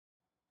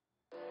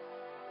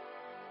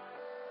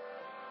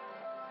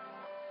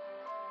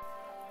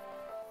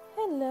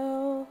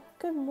Hello,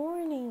 good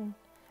morning.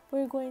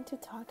 We're going to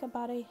talk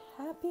about a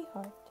happy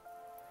heart.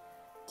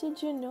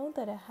 Did you know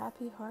that a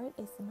happy heart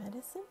is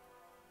medicine?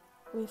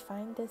 We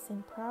find this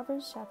in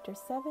Proverbs chapter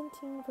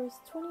 17, verse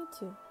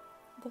 22,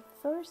 the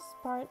first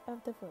part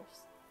of the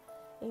verse.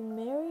 A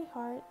merry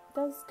heart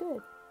does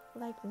good,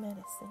 like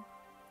medicine.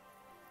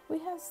 We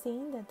have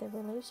seen that the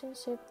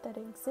relationship that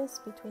exists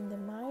between the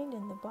mind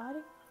and the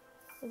body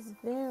is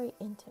very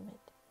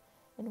intimate,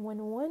 and when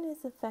one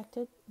is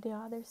affected, the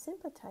other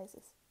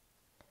sympathizes.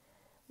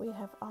 We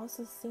have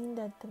also seen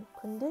that the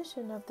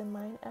condition of the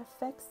mind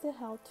affects the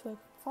health to a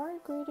far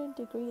greater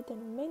degree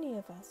than many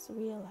of us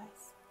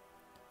realize.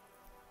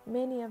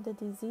 Many of the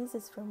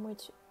diseases from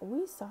which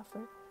we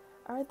suffer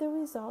are the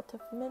result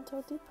of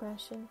mental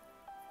depression,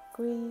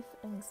 grief,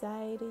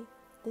 anxiety,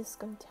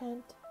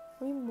 discontent,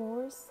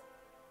 remorse,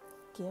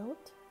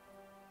 guilt,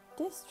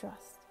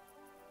 distrust.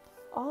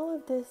 All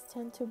of this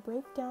tend to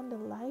break down the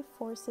life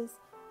forces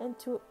and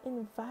to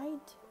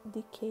invite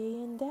decay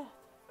and death.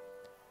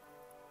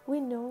 We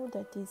know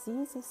that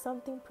disease is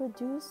something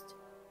produced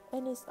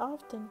and is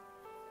often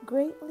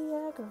greatly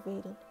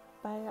aggravated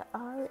by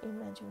our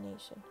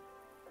imagination.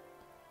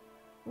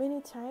 Many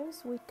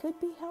times we could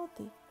be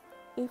healthy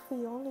if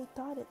we only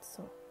thought it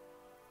so,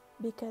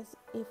 because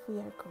if we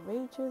are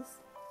courageous,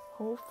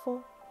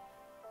 hopeful,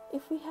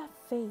 if we have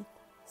faith,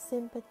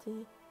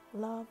 sympathy,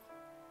 love,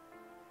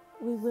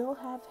 we will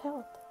have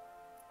health,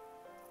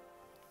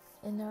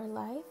 and our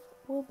life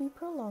will be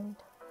prolonged.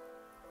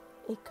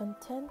 A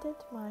contented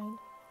mind,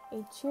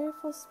 a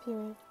cheerful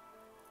spirit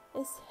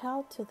is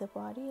health to the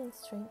body and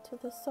strength to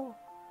the soul.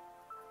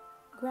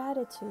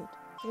 Gratitude,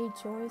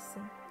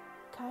 rejoicing,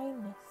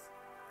 kindness,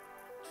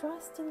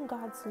 trust in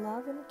God's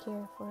love and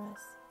care for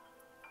us.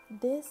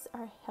 These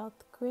are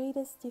health's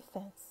greatest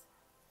defense.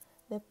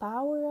 The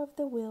power of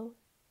the will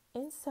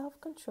and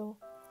self-control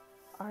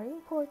are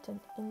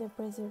important in the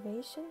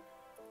preservation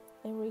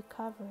and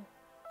recovery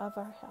of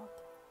our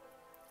health.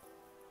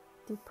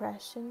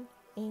 Depression,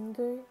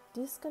 anger,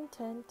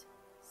 discontent,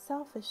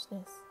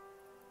 selfishness,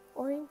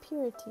 or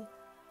impurity,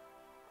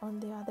 on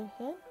the other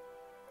hand,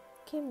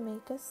 can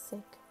make us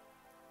sick.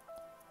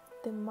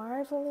 The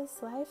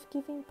marvelous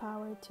life-giving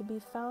power to be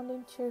found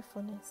in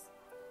cheerfulness,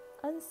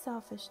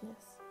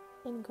 unselfishness,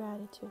 and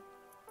gratitude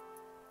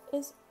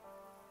is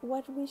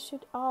what we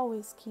should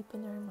always keep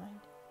in our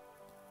mind.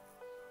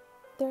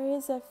 There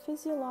is a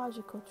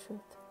physiological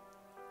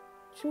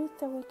truth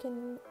that we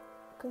can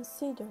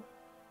consider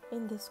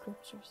in the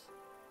scriptures.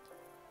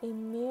 A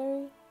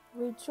merry,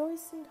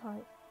 rejoicing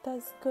heart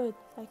does good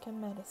like a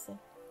medicine.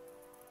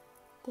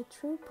 The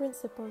true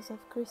principles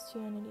of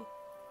Christianity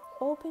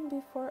open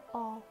before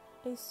all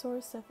a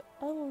source of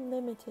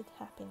unlimited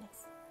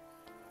happiness.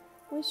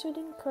 We should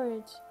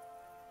encourage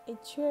a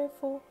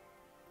cheerful,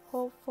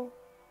 hopeful,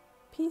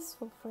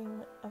 peaceful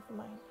frame of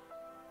mind,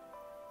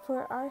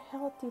 for our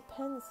health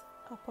depends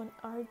upon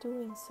our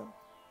doing so.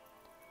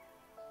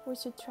 We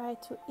should try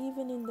to,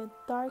 even in the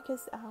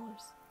darkest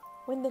hours,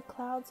 when the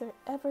clouds are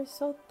ever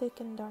so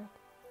thick and dark,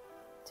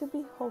 to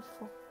be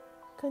hopeful,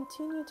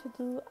 continue to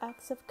do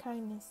acts of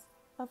kindness,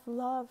 of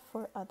love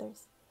for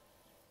others,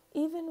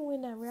 even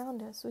when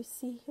around us we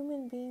see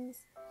human beings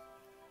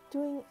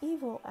doing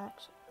evil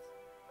actions.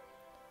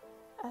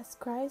 As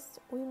Christ,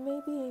 we may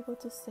be able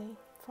to say,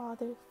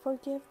 Father,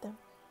 forgive them.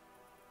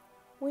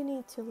 We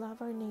need to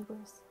love our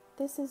neighbors.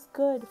 This is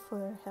good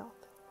for our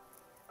health.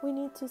 We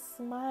need to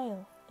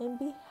smile and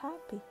be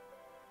happy,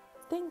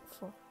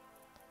 thankful.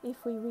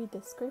 If we read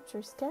the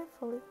scriptures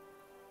carefully,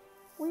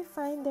 we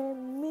find there are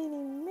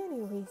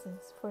many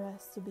reasons for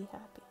us to be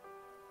happy.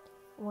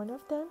 One of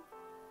them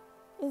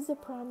is the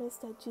promise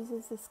that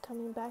Jesus is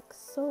coming back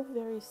so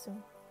very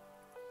soon.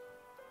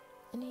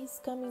 And He's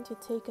coming to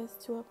take us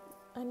to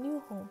a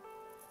new home,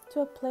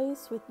 to a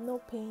place with no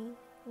pain,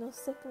 no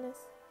sickness,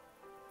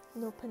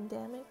 no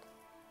pandemic.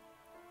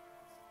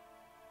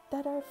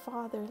 That our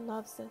Father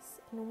loves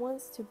us and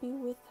wants to be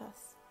with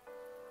us.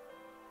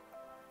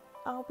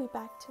 I'll be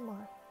back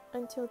tomorrow.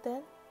 Until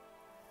then,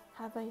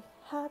 have a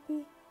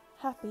happy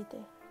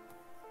day.